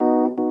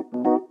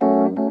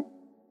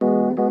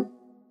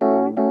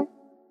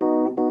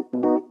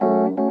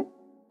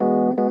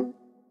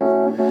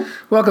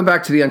Welcome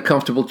back to The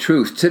Uncomfortable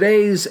Truth.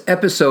 Today's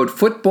episode,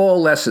 football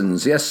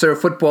lessons. Yes, sir,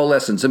 football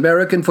lessons.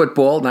 American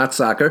football, not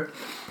soccer.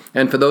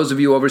 And for those of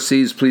you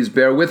overseas, please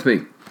bear with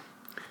me.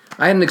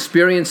 I had an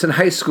experience in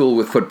high school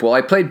with football.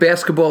 I played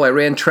basketball, I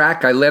ran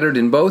track, I lettered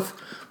in both.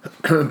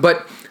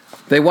 But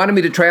they wanted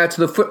me to try out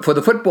for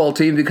the football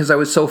team because I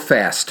was so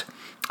fast.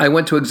 I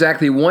went to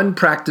exactly one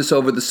practice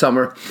over the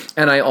summer,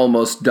 and I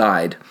almost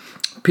died.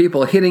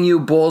 People hitting you,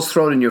 balls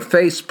thrown in your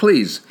face,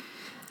 please.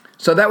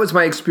 So that was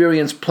my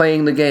experience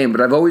playing the game,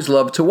 but I've always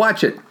loved to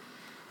watch it.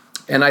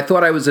 And I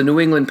thought I was a New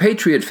England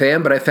Patriot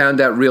fan, but I found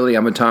out really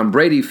I'm a Tom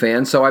Brady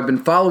fan, so I've been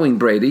following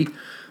Brady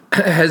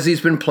as he's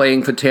been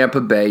playing for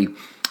Tampa Bay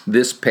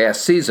this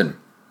past season.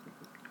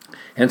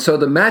 And so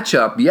the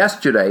matchup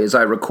yesterday, as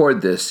I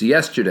record this,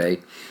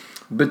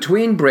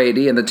 between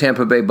Brady and the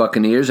Tampa Bay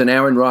Buccaneers and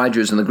Aaron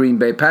Rodgers and the Green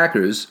Bay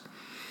Packers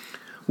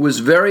was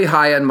very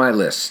high on my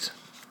list.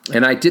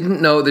 And I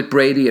didn't know that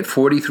Brady at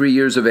 43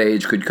 years of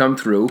age could come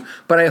through,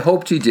 but I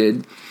hoped he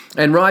did.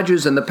 And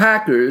Rodgers and the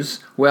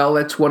Packers, well,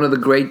 that's one of the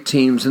great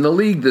teams in the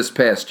league this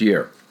past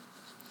year.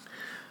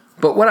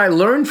 But what I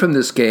learned from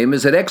this game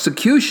is that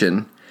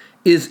execution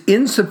is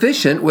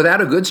insufficient without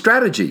a good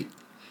strategy.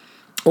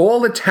 All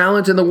the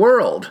talent in the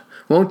world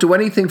won't do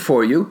anything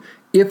for you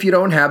if you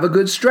don't have a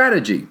good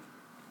strategy.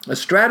 A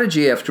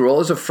strategy, after all,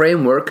 is a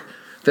framework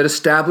that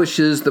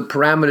establishes the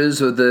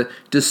parameters of the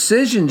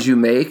decisions you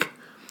make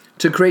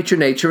to create your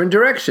nature and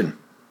direction.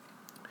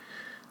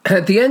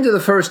 At the end of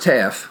the first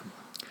half,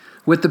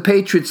 with the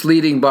Patriots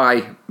leading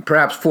by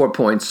perhaps 4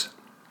 points,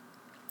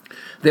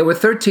 there were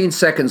 13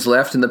 seconds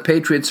left, and the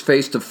Patriots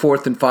faced a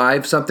 4th and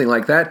 5, something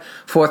like that,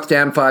 4th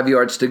down, 5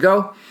 yards to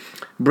go.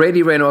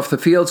 Brady ran off the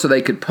field so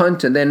they could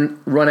punt and then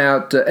run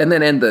out and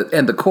then end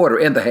the quarter,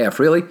 end the half,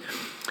 really.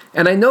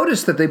 And I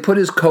noticed that they put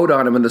his coat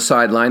on him on the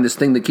sideline, this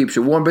thing that keeps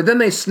you warm, but then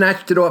they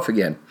snatched it off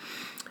again.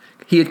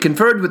 He had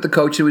conferred with the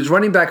coach, who was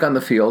running back on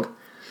the field,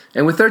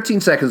 and with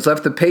 13 seconds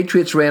left, the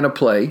Patriots ran a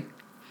play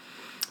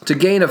to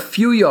gain a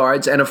few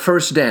yards and a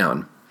first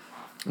down.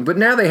 But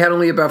now they had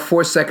only about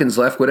 4 seconds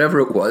left, whatever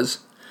it was.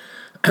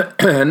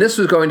 And this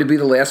was going to be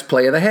the last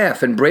play of the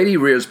half. And Brady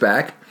rears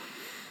back,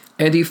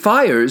 and he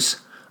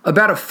fires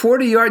about a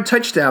 40-yard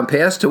touchdown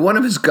pass to one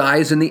of his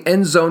guys in the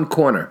end zone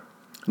corner.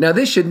 Now,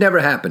 this should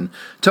never happen.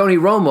 Tony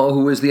Romo,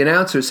 who was the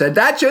announcer, said,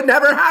 that should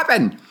never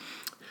happen.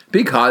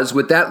 Because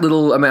with that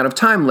little amount of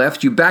time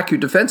left, you back your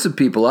defensive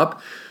people up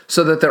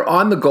so that they're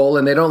on the goal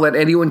and they don't let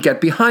anyone get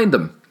behind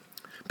them.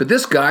 But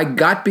this guy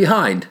got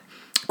behind,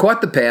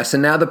 caught the pass,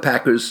 and now the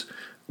Packers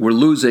were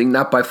losing,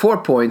 not by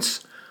 4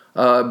 points,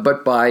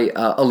 but by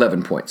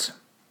 11 points.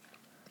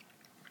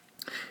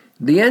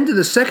 The end of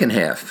the second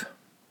half,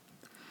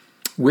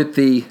 with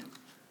the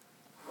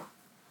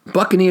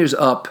Buccaneers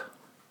up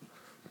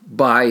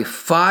by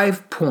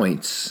 5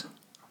 points,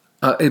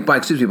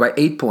 by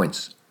 8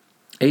 points.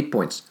 8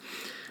 points.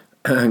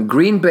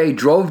 Green Bay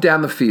drove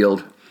down the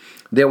field.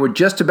 There were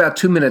just about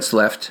 2 minutes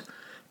left,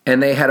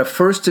 and they had a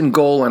 1st and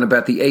goal on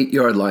about the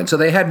 8-yard line. So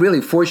they had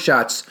really 4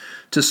 shots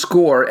to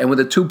score, and with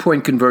a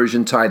 2-point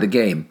conversion, tie the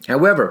game.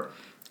 However,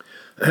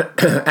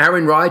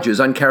 Aaron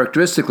Rodgers,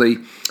 uncharacteristically,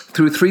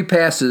 threw 3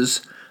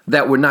 passes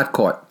that were not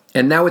caught,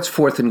 and now it's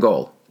 4th and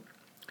goal.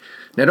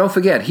 Now don't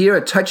forget, here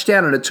a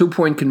touchdown and a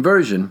 2-point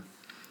conversion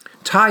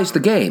ties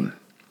the game,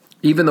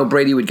 even though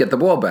Brady would get the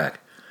ball back.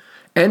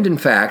 And in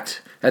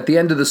fact, at the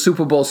end of the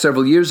Super Bowl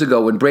several years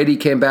ago, when Brady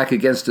came back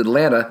against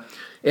Atlanta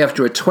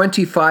after a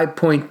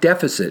 25-point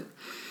deficit,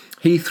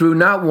 he threw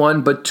not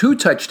 1 but 2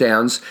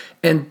 touchdowns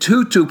and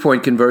 2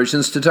 2-point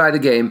conversions to tie the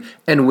game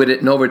and win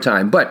it in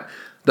overtime. But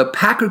the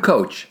Packer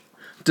coach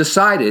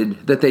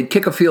decided that they'd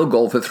kick a field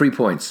goal for 3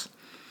 points.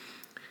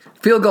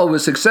 Field goal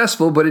was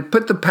successful, but it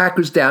put the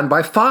Packers down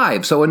by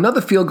 5, so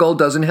another field goal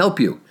doesn't help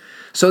you.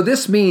 So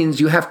this means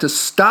you have to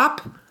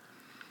stop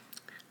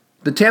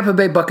the Tampa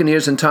Bay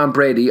Buccaneers and Tom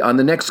Brady on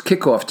the next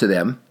kickoff to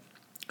them,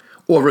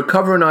 or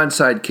recover an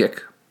onside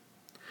kick.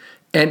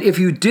 And if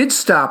you did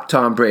stop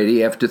Tom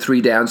Brady after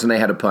 3 downs and they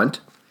had a punt,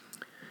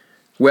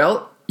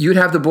 well, you'd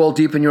have the ball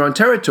deep in your own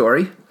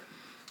territory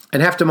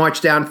and have to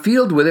march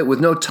downfield with it with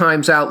no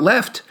times out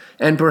left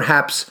and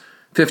perhaps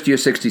 50 or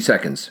 60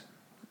 seconds.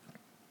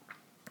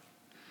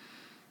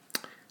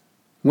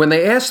 When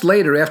they asked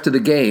later after the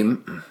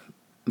game,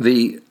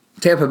 the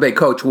Tampa Bay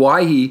coach,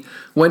 why he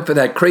went for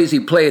that crazy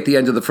play at the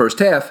end of the first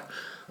half,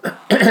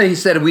 he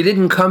said, we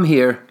didn't come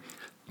here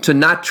to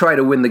not try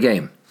to win the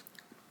game.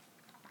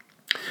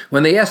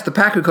 When they asked the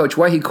Packer coach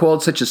why he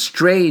called such a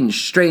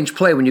strange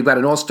play when you've got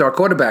an all-star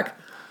quarterback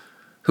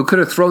who could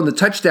have thrown the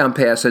touchdown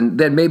pass and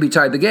then maybe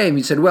tied the game,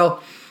 he said,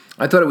 well,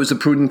 I thought it was a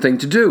prudent thing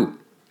to do.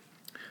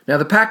 Now,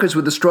 the Packers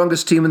were the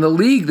strongest team in the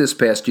league this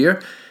past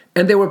year,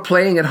 and they were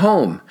playing at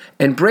home,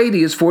 and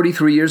Brady is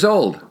 43 years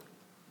old.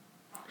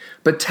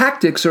 But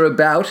tactics are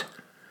about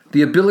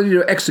the ability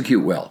to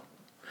execute well.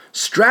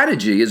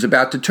 Strategy is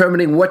about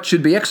determining what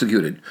should be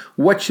executed,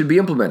 what should be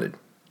implemented.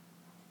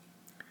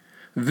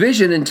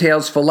 Vision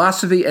entails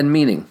philosophy and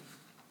meaning.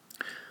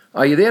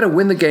 Are you there to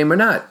win the game or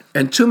not?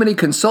 And too many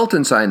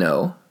consultants I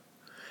know,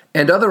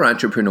 and other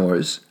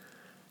entrepreneurs,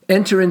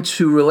 enter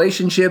into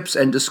relationships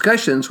and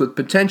discussions with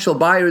potential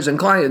buyers and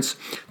clients,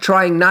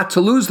 trying not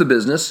to lose the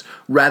business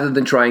rather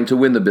than trying to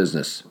win the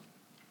business.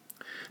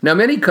 Now,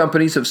 many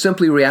companies have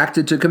simply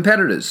reacted to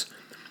competitors.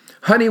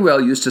 Honeywell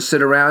used to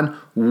sit around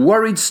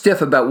worried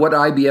stiff about what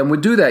IBM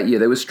would do that year.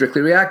 They were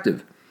strictly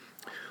reactive.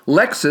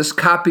 Lexus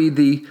copied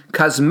the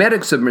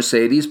cosmetics of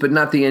Mercedes, but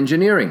not the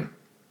engineering.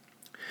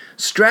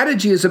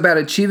 Strategy is about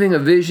achieving a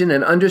vision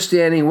and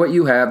understanding what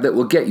you have that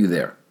will get you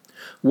there,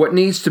 what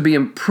needs to be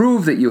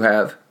improved that you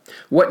have,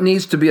 what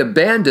needs to be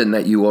abandoned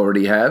that you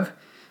already have,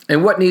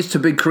 and what needs to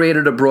be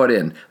created or brought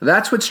in.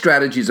 That's what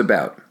strategy is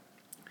about.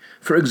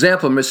 For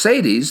example,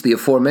 Mercedes, the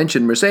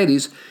aforementioned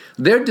Mercedes,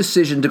 their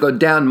decision to go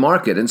down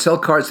market and sell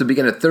cars that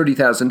begin at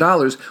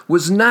 $30,000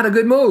 was not a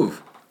good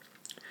move.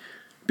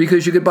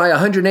 Because you could buy a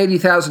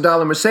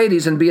 $180,000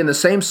 Mercedes and be in the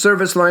same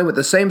service line with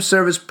the same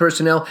service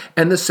personnel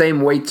and the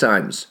same wait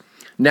times,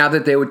 now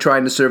that they were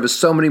trying to service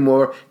so many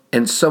more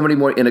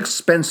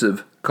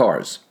inexpensive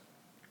cars.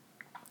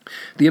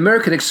 The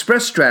American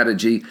Express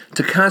strategy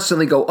to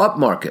constantly go up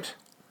market,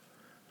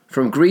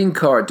 from green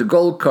card to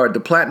gold card to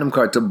platinum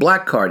card to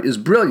black card, is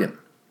brilliant.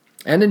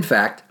 And in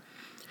fact,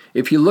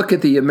 if you look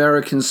at the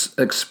American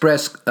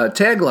Express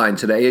tagline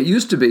today, it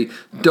used to be,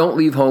 don't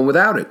leave home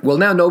without it. Well,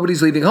 now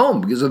nobody's leaving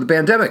home because of the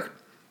pandemic.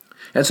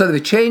 And so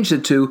they've changed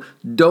it to,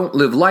 don't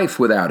live life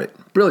without it.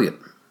 Brilliant.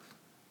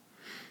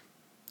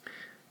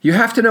 You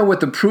have to know what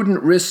the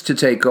prudent risks to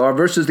take are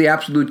versus the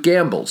absolute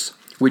gambles,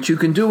 which you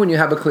can do when you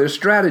have a clear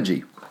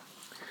strategy.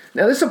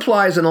 Now, this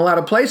applies in a lot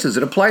of places.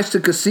 It applies to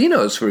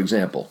casinos, for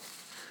example.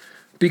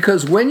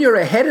 Because when you're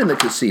ahead in the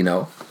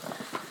casino,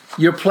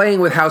 you're playing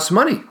with house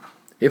money.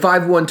 If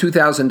I've won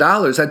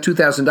 $2,000, that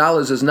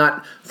 $2,000 is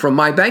not from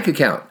my bank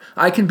account.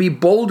 I can be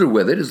bolder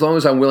with it as long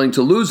as I'm willing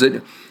to lose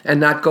it and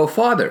not go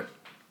farther.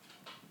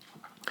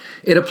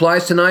 It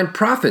applies to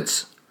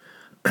nonprofits.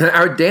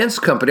 Our dance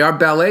company, our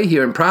ballet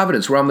here in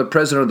Providence, where I'm the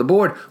president of the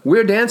board,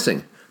 we're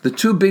dancing. The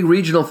two big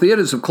regional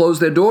theaters have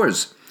closed their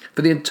doors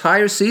for the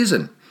entire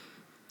season.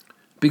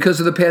 Because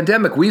of the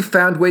pandemic, we've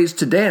found ways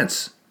to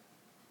dance.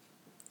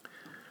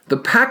 The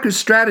Packers'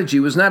 strategy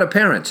was not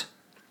apparent.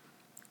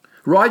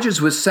 Rodgers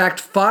was sacked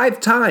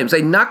 5 times.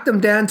 They knocked him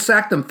down,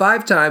 sacked him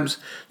 5 times,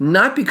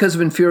 not because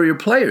of inferior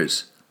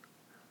players,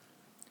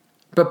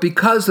 but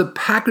because the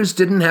Packers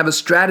didn't have a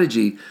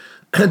strategy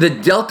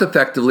that dealt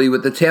effectively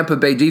with the Tampa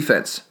Bay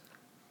defense.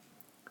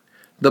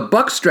 The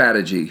Bucs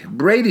strategy,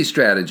 Brady's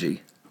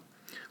strategy,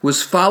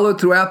 was followed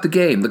throughout the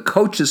game, the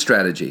coach's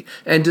strategy.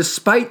 And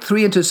despite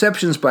 3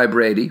 interceptions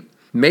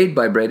made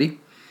by Brady,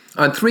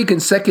 on 3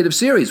 consecutive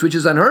series, which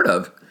is unheard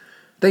of,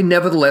 they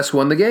nevertheless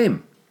won the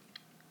game.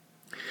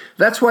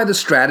 That's why the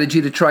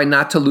strategy to try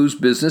not to lose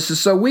business is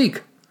so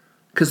weak,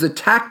 because the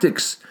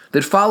tactics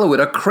that follow it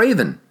are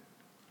craven.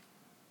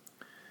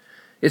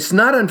 It's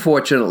not,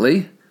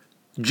 unfortunately,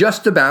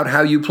 just about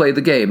how you play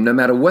the game, no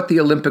matter what the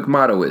Olympic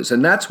motto is.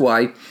 And that's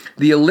why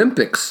the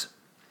Olympics,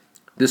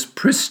 this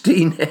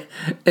pristine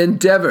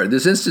endeavor,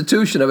 this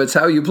institution of it's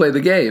how you play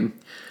the game,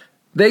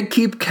 they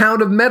keep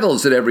count of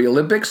medals at every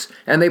Olympics,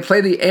 and they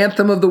play the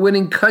anthem of the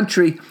winning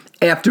country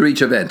after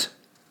each event.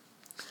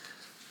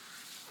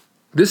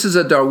 This is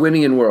a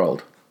Darwinian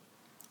world.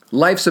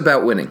 Life's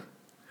about winning,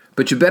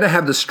 but you better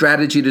have the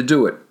strategy to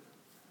do it,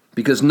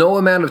 because no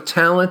amount of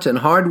talent and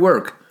hard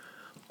work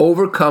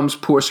overcomes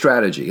poor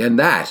strategy, and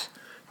that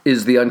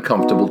is the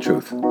uncomfortable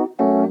truth.